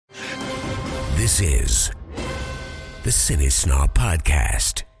This is the Cinesnob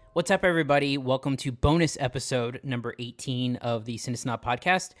Podcast. What's up, everybody? Welcome to bonus episode number 18 of the Cinesnob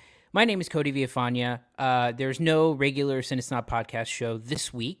Podcast. My name is Cody Villafana. There's no regular Cinesnob Podcast show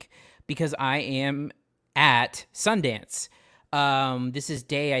this week because I am at Sundance. This is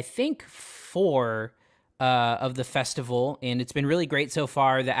day, I think, 4 of the festival, and it's been really great so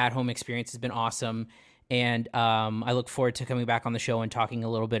far. The at-home experience has been awesome, and I look forward to coming back on the show and talking a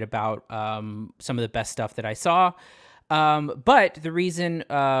little bit about some of the best stuff that I saw. But the reason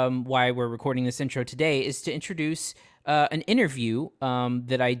why we're recording this intro today is to introduce an interview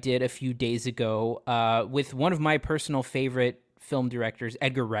that I did a few days ago with one of my personal favorite film directors,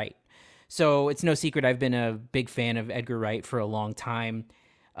 Edgar Wright. So it's no secret I've been a big fan of Edgar Wright for a long time.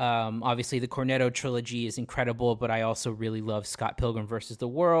 Obviously, the Cornetto trilogy is incredible, but I also really love Scott Pilgrim vs. the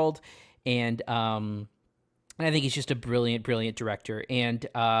World, and I think he's just a brilliant, brilliant director. And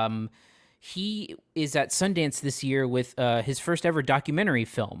he is at Sundance this year with his first ever documentary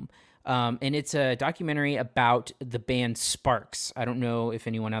film. And it's a documentary about the band Sparks. I don't know if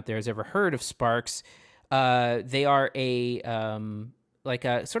anyone out there has ever heard of Sparks. They are a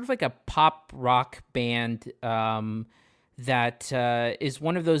sort of like a pop rock band that is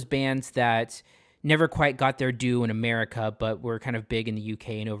one of those bands that never quite got their due in America, but were kind of big in the UK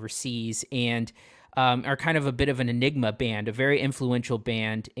and overseas, and are kind of a bit of an enigma band, a very influential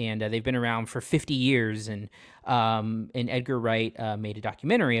band, and they've been around for 50 years. And Edgar Wright made a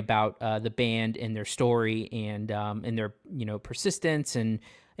documentary about the band and their story and their persistence and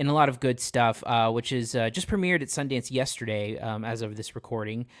a lot of good stuff, which is just premiered at Sundance yesterday as of this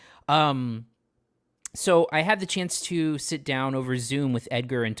recording. So I had the chance to sit down over Zoom with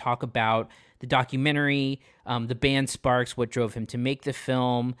Edgar and talk about the documentary, the band Sparks, what drove him to make the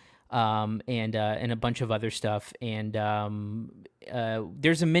film, and a bunch of other stuff. And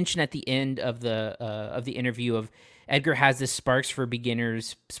there's a mention at the end of the interview of Edgar has this Sparks for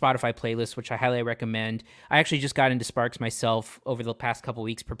Beginners Spotify playlist, which I highly recommend. I actually just got into Sparks myself over the past couple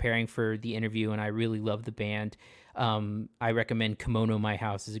weeks preparing for the interview, and I really love the band. I recommend Kimono My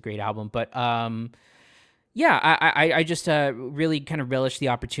House is a great album, but I just really kind of relish the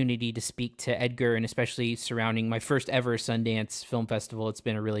opportunity to speak to Edgar, and especially surrounding my first ever Sundance Film Festival. It's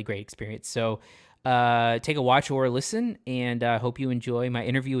been a really great experience. So take a watch or a listen, and hope you enjoy my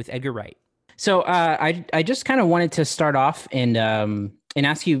interview with Edgar Wright. So I just kind of wanted to start off and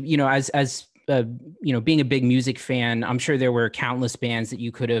ask you, as being a big music fan, I'm sure there were countless bands that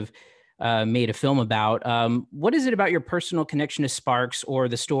you could have made a film about. What is it about your personal connection to Sparks or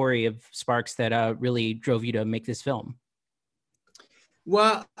the story of Sparks that really drove you to make this film?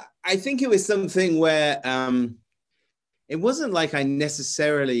 Well, I think it was something where it wasn't like I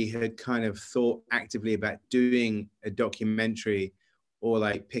necessarily had kind of thought actively about doing a documentary or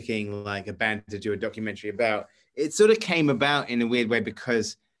like picking like a band to do a documentary about. It sort of came about in a weird way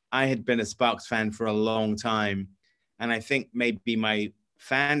because I had been a Sparks fan for a long time. And I think maybe my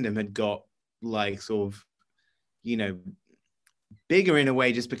fandom had got like sort of, bigger in a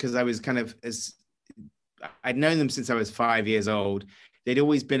way, just because I was kind of, I'd known them since I was 5 years old. They'd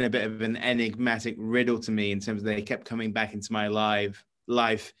always been a bit of an enigmatic riddle to me in terms of they kept coming back into my life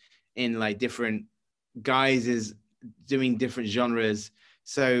in like different guises, doing different genres.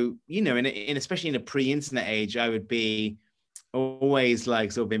 So, especially in a pre-internet age, I would be always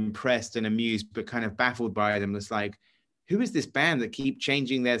like sort of impressed and amused, but kind of baffled by them. It's like, who is this band that keep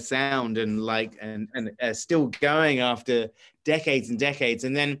changing their sound and still going after decades and decades?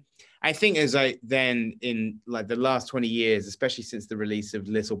 And then I think then in like the last 20 years, especially since the release of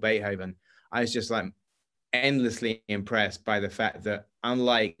Little Beethoven, I was just like endlessly impressed by the fact that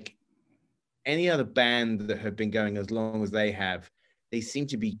unlike any other band that have been going as long as they have, they seem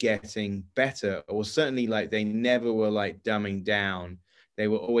to be getting better, or certainly like they never were like dumbing down. They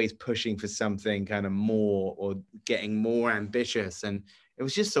were always pushing for something kind of more or getting more ambitious. And it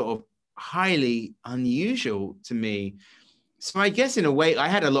was just sort of highly unusual to me. So I guess in a way, I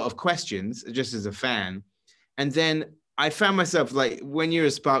had a lot of questions just as a fan. And then I found myself like, when you're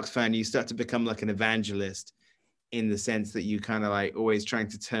a Sparks fan, you start to become like an evangelist in the sense that you kind of like always trying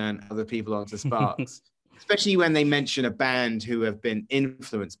to turn other people onto Sparks, especially when they mention a band who have been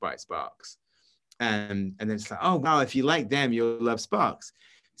influenced by Sparks. And then it's like, oh, wow, if you like them, you'll love Sparks.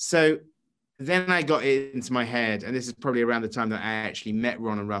 So then I got it into my head, and this is probably around the time that I actually met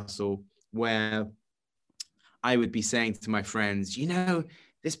Ron and Russell, where I would be saying to my friends,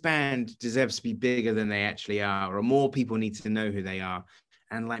 this band deserves to be bigger than they actually are, or more people need to know who they are.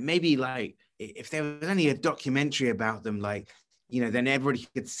 And like, maybe like, if there was only a documentary about them, like, then everybody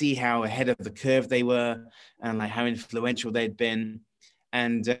could see how ahead of the curve they were and like how influential they'd been.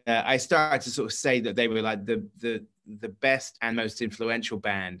 And I started to sort of say that they were like the best and most influential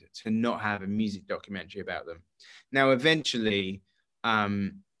band to not have a music documentary about them. Now, eventually,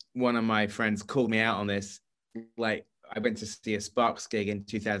 one of my friends called me out on this. Like, I went to see a Sparks gig in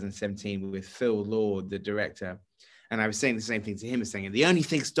 2017 with Phil Lord, the director, and I was saying the same thing to him, as saying the only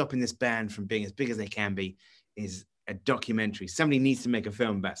thing stopping this band from being as big as they can be is a documentary. Somebody needs to make a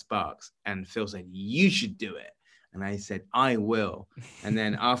film about Sparks. And Phil said, you should do it. And I said, I will. And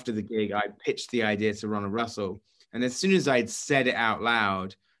then after the gig, I pitched the idea to Ronald Russell. And as soon as I'd said it out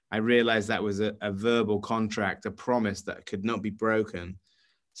loud, I realized that was a verbal contract, a promise that could not be broken.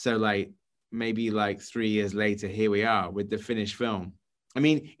 So like maybe like 3 years later, here we are with the finished film. I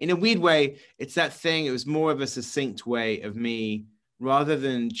mean, in a weird way, it's that thing. It was more of a succinct way of me, rather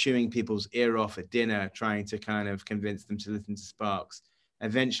than chewing people's ear off at dinner, trying to kind of convince them to listen to Sparks.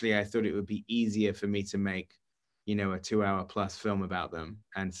 Eventually, I thought it would be easier for me to make, you know, a 2-hour plus film about them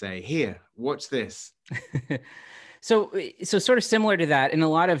and say, here, watch this. So sort of similar to that, in a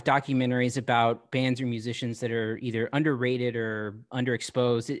lot of documentaries about bands or musicians that are either underrated or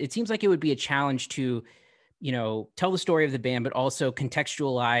underexposed, it seems like it would be a challenge to, you know, tell the story of the band, but also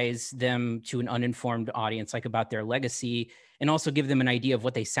contextualize them to an uninformed audience, like about their legacy, and also give them an idea of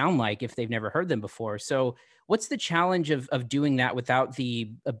what they sound like if they've never heard them before. So what's the challenge of doing that without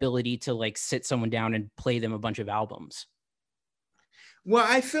the ability to like sit someone down and play them a bunch of albums? Well,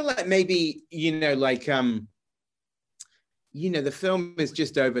 I feel like maybe, you know, like, you know, the film is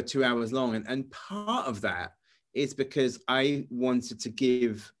just over 2 hours long. And part of that is because I wanted to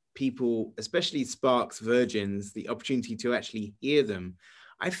give people, especially Sparks virgins, the opportunity to actually hear them.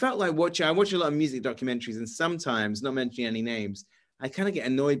 I felt like I watch a lot of music documentaries, and sometimes, not mentioning any names, I kind of get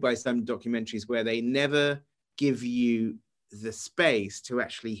annoyed by some documentaries where they never give you the space to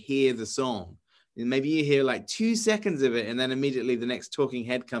actually hear the song. And maybe you hear like 2 seconds of it, and then immediately the next talking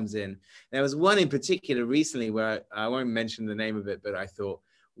head comes in. There was one in particular recently where I won't mention the name of it, but I thought,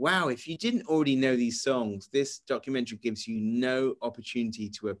 wow, if you didn't already know these songs, this documentary gives you no opportunity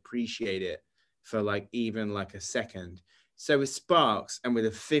to appreciate it for like even like a second. So with Sparks, and with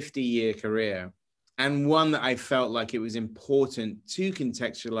a 50-year career, and one that I felt like it was important to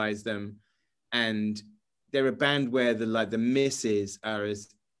contextualize them, and they're a band where the misses are as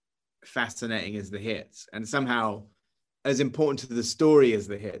fascinating as the hits, and somehow as important to the story as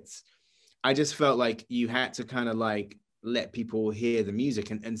the hits. I just felt like you had to kind of like let people hear the music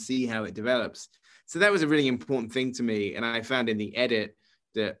and see how it develops. So that was a really important thing to me. And I found in the edit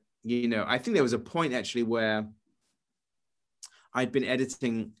that, you know, I think there was a point actually where I'd been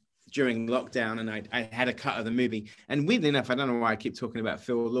editing during lockdown, and I had a cut of the movie. And weirdly enough, I don't know why I keep talking about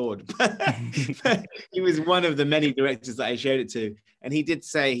Phil Lord, but he was one of the many directors that I showed it to. And he did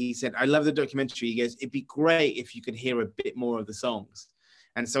say, he said, I love the documentary. He goes, it'd be great if you could hear a bit more of the songs.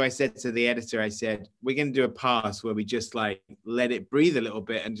 And so I said to the editor, I said, we're going to do a pass where we just like let it breathe a little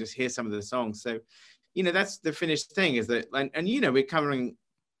bit and just hear some of the songs. So, you know, that's the finished thing, is that, and you know, we're covering,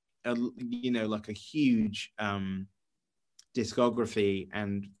 you know, like a huge discography,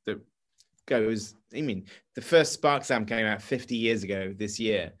 and that goes, I mean, the first Sparks album came out 50 years ago this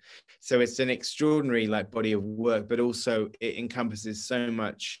year. So it's an extraordinary like body of work, but also it encompasses so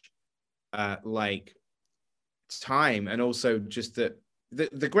much like time. And also just that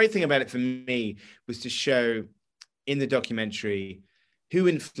the great thing about it for me was to show in the documentary who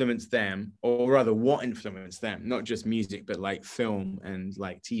influenced them, or rather what influenced them, not just music, but like film and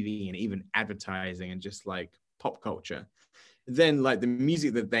like TV and even advertising and just like pop culture. Then like the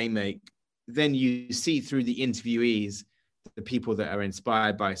music that they make, then you see through the interviewees, the people that are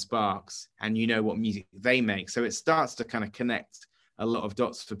inspired by Sparks, and you know what music they make. So it starts to kind of connect a lot of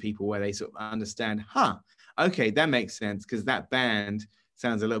dots for people where they sort of understand, okay, that makes sense, because that band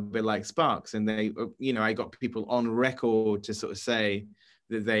sounds a little bit like Sparks. And they, you know, I got people on record to sort of say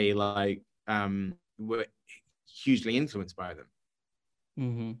that they like were hugely influenced by them.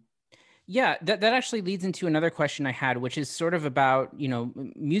 Mm-hmm. Yeah, that actually leads into another question I had, which is sort of about, you know,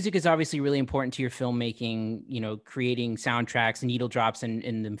 music is obviously really important to your filmmaking, you know, creating soundtracks and needle drops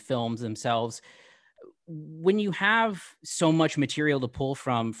in the films themselves. When you have so much material to pull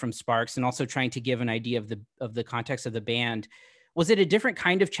from Sparks, and also trying to give an idea of the context of the band, was it a different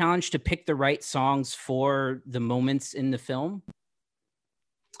kind of challenge to pick the right songs for the moments in the film?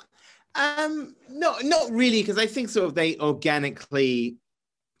 No, not really, because I think sort of they organically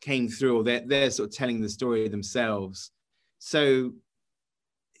came through, or they're sort of telling the story themselves. So,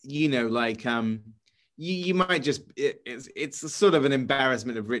 you know, like you might just it's a sort of an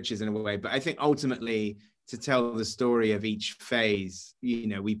embarrassment of riches in a way, but I think ultimately to tell the story of each phase, you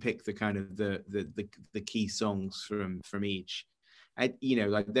know, we pick the kind of the key songs from each.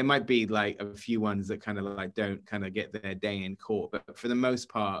 like there might be like a few ones that kind of like don't kind of get their day in court, but for the most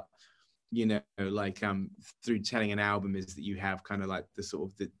part, like through telling an album is that you have kind of like the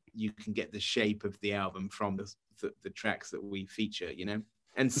sort of you can get the shape of the album from the tracks that we feature,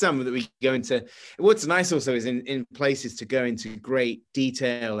 and some that we go into. What's nice also is in places to go into great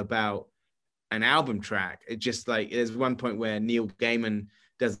detail about an album track. It just like there's one point where Neil Gaiman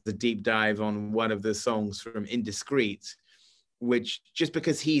does the deep dive on one of the songs from Indiscreet, which just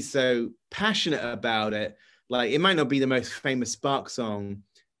because he's so passionate about it, like it might not be the most famous Spark song,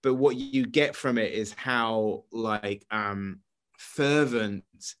 but what you get from it is how like fervent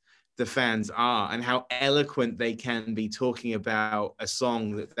the fans are and how eloquent they can be talking about a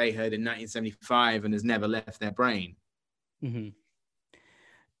song that they heard in 1975 and has never left their brain. Mm-hmm.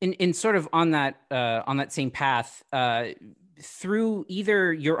 In sort of on that same path, through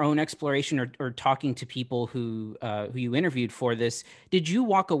either your own exploration or talking to people who you interviewed for this, did you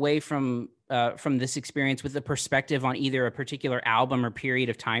walk away from this experience with a perspective on either a particular album or period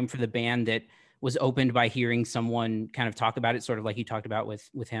of time for the band that was opened by hearing someone kind of talk about it, sort of like you talked about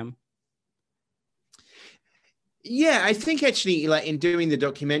with him? Yeah, I think actually, like in doing the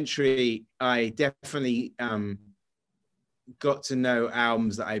documentary, I definitely got to know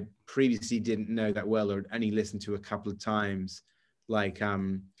albums that I previously didn't know that well or only listened to a couple of times. Like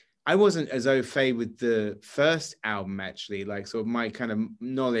I wasn't as au fait with the first album, actually. Like, sort of my kind of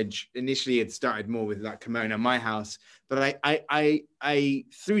knowledge initially had started more with like Kimono My House, but I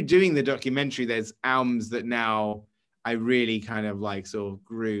through doing the documentary, there's albums that now I really kind of like sort of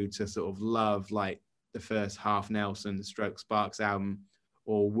grew to sort of love, like the first Half Nelson, the Stroke Sparks album,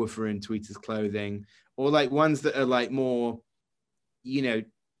 or Woofer in Tweeter's Clothing, or like ones that are like more,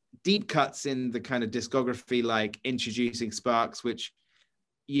 deep cuts in the kind of discography, like Introducing Sparks, which,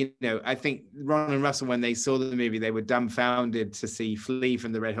 I think Ron and Russell, when they saw the movie, they were dumbfounded to see Flea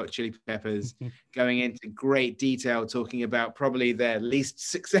from the Red Hot Chili Peppers going into great detail, talking about probably their least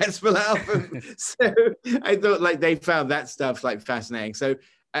successful album. So I thought like they found that stuff like fascinating. So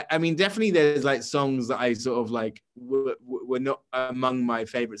I mean, definitely there's like songs that I sort of like were not among my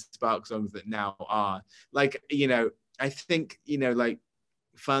favorite Spark songs that now are. Like, I think, like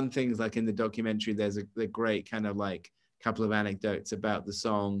fun things like in the documentary, there's a great kind of like couple of anecdotes about the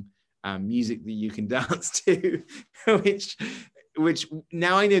song Music That You Can Dance To, which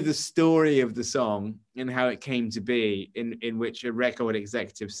now I know the story of the song and how it came to be, in which a record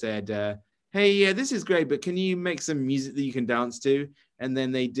executive said, hey, yeah, this is great, but can you make some music that you can dance to? And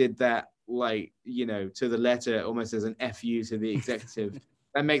then they did that, like, to the letter, almost as an FU to the executive.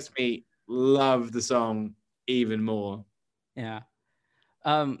 That makes me love the song even more. Yeah.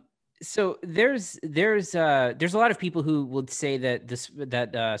 So there's a lot of people who would say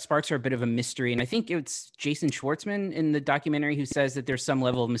that Sparks are a bit of a mystery, and I think it's Jason Schwartzman in the documentary who says that there's some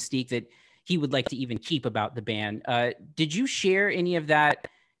level of mystique that he would like to even keep about the band. Did you share any of that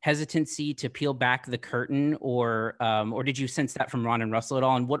hesitancy to peel back the curtain, or did you sense that from Ron and Russell at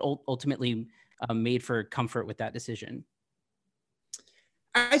all? And what ultimately made for comfort with that decision?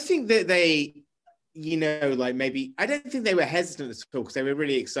 I think that they, like maybe, I don't think they were hesitant at all because they were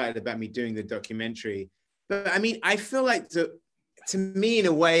really excited about me doing the documentary. But I mean, I feel like to me, in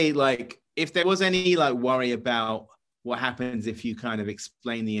a way, like if there was any like worry about what happens if you kind of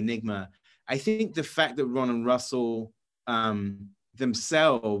explain the enigma, I think the fact that Ron and Russell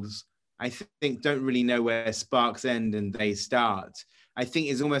themselves, I think, don't really know where Sparks end and they start, I think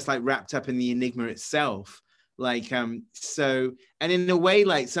is almost like wrapped up in the enigma itself. Like, so, and in a way,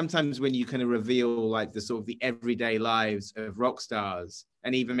 like sometimes when you kind of reveal like the sort of the everyday lives of rock stars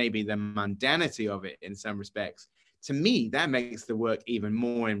and even maybe the mundanity of it in some respects, to me, that makes the work even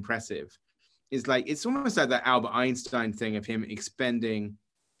more impressive. It's like, it's almost like that Albert Einstein thing of him expending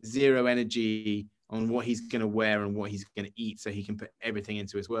zero energy on what he's going to wear and what he's going to eat so he can put everything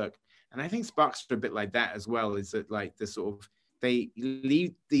into his work. And I think Sparks are a bit like that as well, is that like the sort of, they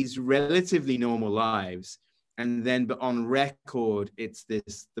lead these relatively normal lives, and then but on record, it's the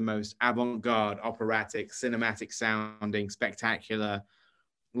most avant-garde, operatic, cinematic sounding, spectacular.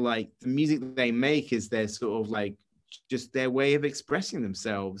 Like the music that they make is their sort of like just their way of expressing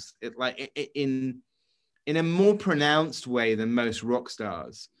themselves. It like in a more pronounced way than most rock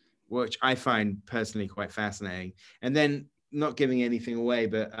stars, which I find personally quite fascinating. And then, not giving anything away,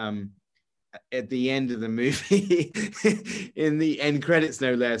 but at the end of the movie, in the end credits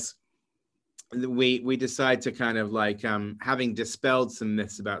no less, we decide to kind of like, having dispelled some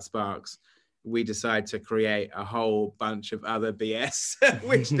myths about Sparks, we decide to create a whole bunch of other BS,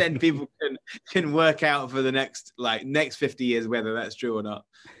 which then people can work out for the next 50 years, whether that's true or not.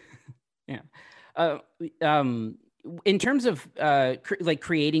 Yeah. in terms of like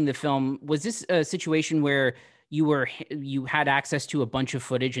creating the film, was this a situation where you had access to a bunch of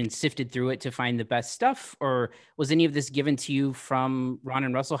footage and sifted through it to find the best stuff, or was any of this given to you from Ron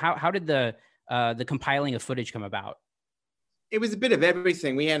and Russell? How did the compiling of footage come about? It was a bit of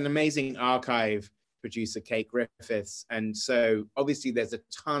everything. We had an amazing archive producer, Kate Griffiths, and so obviously there's a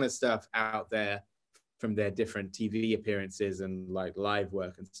ton of stuff out there from their different TV appearances and like live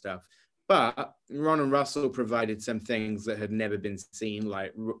work and stuff. But Ron and Russell provided some things that had never been seen,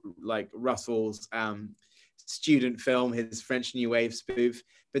 like Russell's student film, his French New Wave spoof.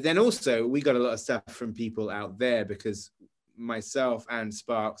 But then also we got a lot of stuff from people out there, because myself and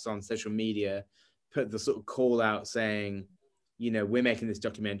Sparks on social media put the sort of call out saying, you know, we're making this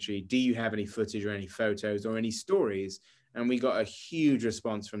documentary. Do you have any footage or any photos or any stories? And we got a huge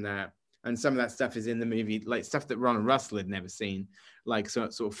response from that. And some of that stuff is in the movie, like stuff that Ron and Russell had never seen, like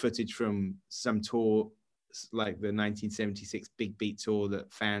sort of footage from some tour, like the 1976 Big Beat tour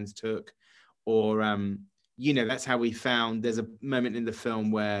that fans took. Or, you know, that's how we found, there's a moment in the film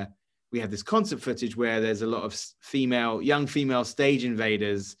where we have this concert footage where there's a lot of young female stage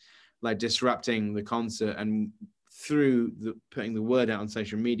invaders, like disrupting the concert. And through putting the word out on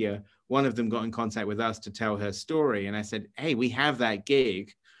social media, one of them got in contact with us to tell her story. And I said, hey, we have that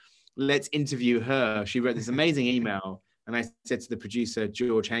gig. Let's interview her. She wrote this amazing email. And I said to the producer,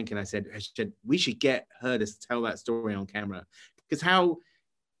 George Henkin, I said, we should get her to tell that story on camera. Because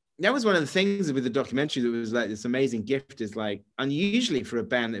that was one of the things with the documentary that was like this amazing gift, is like, unusually for a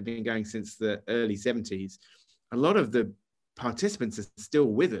band that had been going since the early 70s, a lot of the participants are still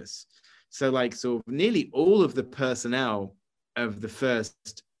with us. So like sort of nearly all of the personnel of the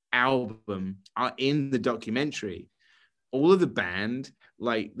first album are in the documentary. All of the band,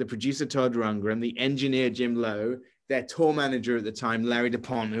 like the producer Todd Rundgren, the engineer Jim Lowe, their tour manager at the time, Larry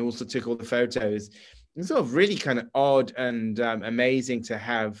DuPont, who also took all the photos. It's sort of really kind of odd and amazing to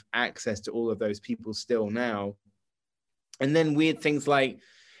have access to all of those people still now. And then weird things like,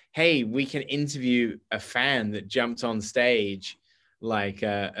 hey, we can interview a fan that jumped on stage like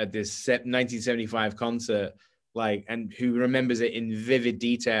at this 1975 concert, like, and who remembers it in vivid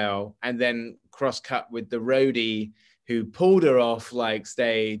detail, and then cross-cut with the roadie who pulled her off like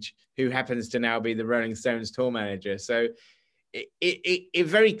stage, who happens to now be the Rolling Stones tour manager. So it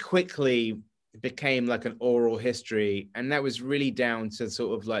very quickly became like an oral history, and that was really down to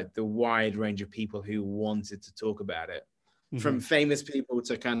sort of like the wide range of people who wanted to talk about it, from famous people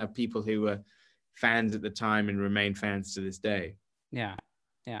to kind of people who were fans at the time and remain fans to this day. Yeah.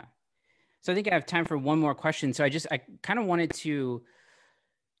 So I think I have time for one more question. So I kind of wanted to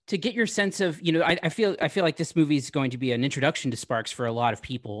get your sense of, you know, I feel like this movie is going to be an introduction to Sparks for a lot of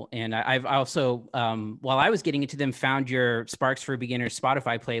people. And I've also, while I was getting into them, found your Sparks for Beginners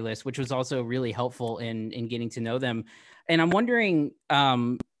Spotify playlist, which was also really helpful in getting to know them. And I'm wondering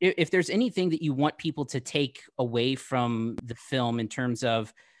if there's anything that you want people to take away from the film in terms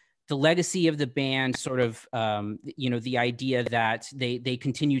of the legacy of the band, sort of, you know, the idea that they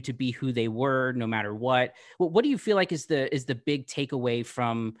continue to be who they were no matter what. What do you feel like is the big takeaway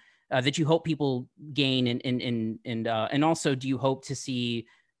from that you hope people gain, and also do you hope to see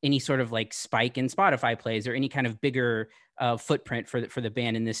any sort of like spike in Spotify plays or any kind of bigger footprint for the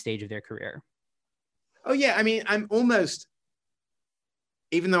band in this stage of their career? Oh yeah, I mean, I'm almost,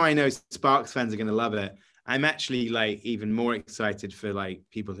 even though I know Sparks fans are going to love it, I'm actually like even more excited for like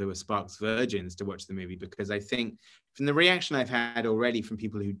people who are Sparks virgins to watch the movie, because I think from the reaction I've had already from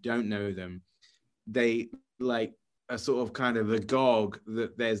people who don't know them, they like are sort of kind of agog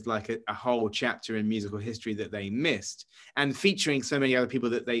that there's like a whole chapter in musical history that they missed, and featuring so many other people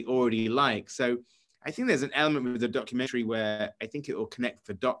that they already like. So I think there's an element with the documentary where I think it will connect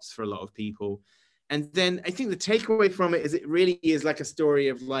the dots for a lot of people. And then I think the takeaway from it is it really is like a story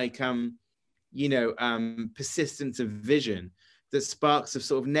of like, persistence of vision, that Sparks have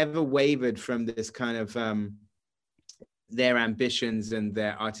sort of never wavered from this kind of their ambitions and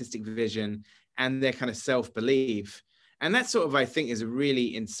their artistic vision and their kind of self-belief. And that sort of, I think, is a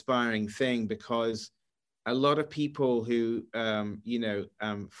really inspiring thing, because a lot of people who,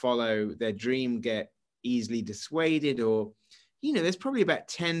 follow their dream get easily dissuaded, or, you know, there's probably about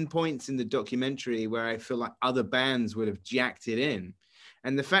 10 points in the documentary where I feel like other bands would have jacked it in.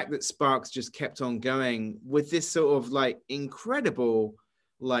 And the fact that Sparks just kept on going with this sort of like incredible,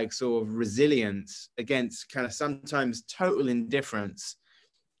 like sort of resilience against kind of sometimes total indifference,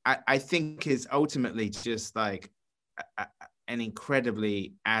 I think is ultimately just like an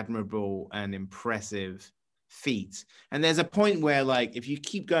incredibly admirable and impressive feat. And there's a point where like, if you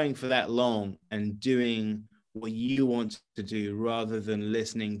keep going for that long and doing what you want to do rather than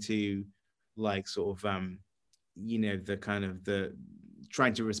listening to like sort of, the kind of the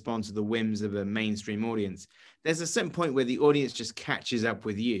trying to respond to the whims of a mainstream audience, there's a certain point where the audience just catches up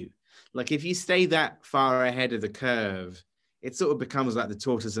with you. Like if you stay that far ahead of the curve, it sort of becomes like the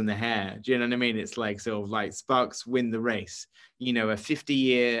tortoise and the hare. Do you know what I mean? It's like sort of like Sparks win the race, a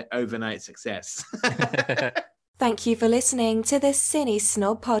 50-year overnight success. Thank you for listening to the Cine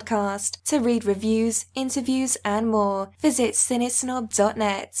Snob podcast. To read reviews, interviews, and more, visit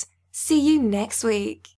cinesnob.net. See you next week.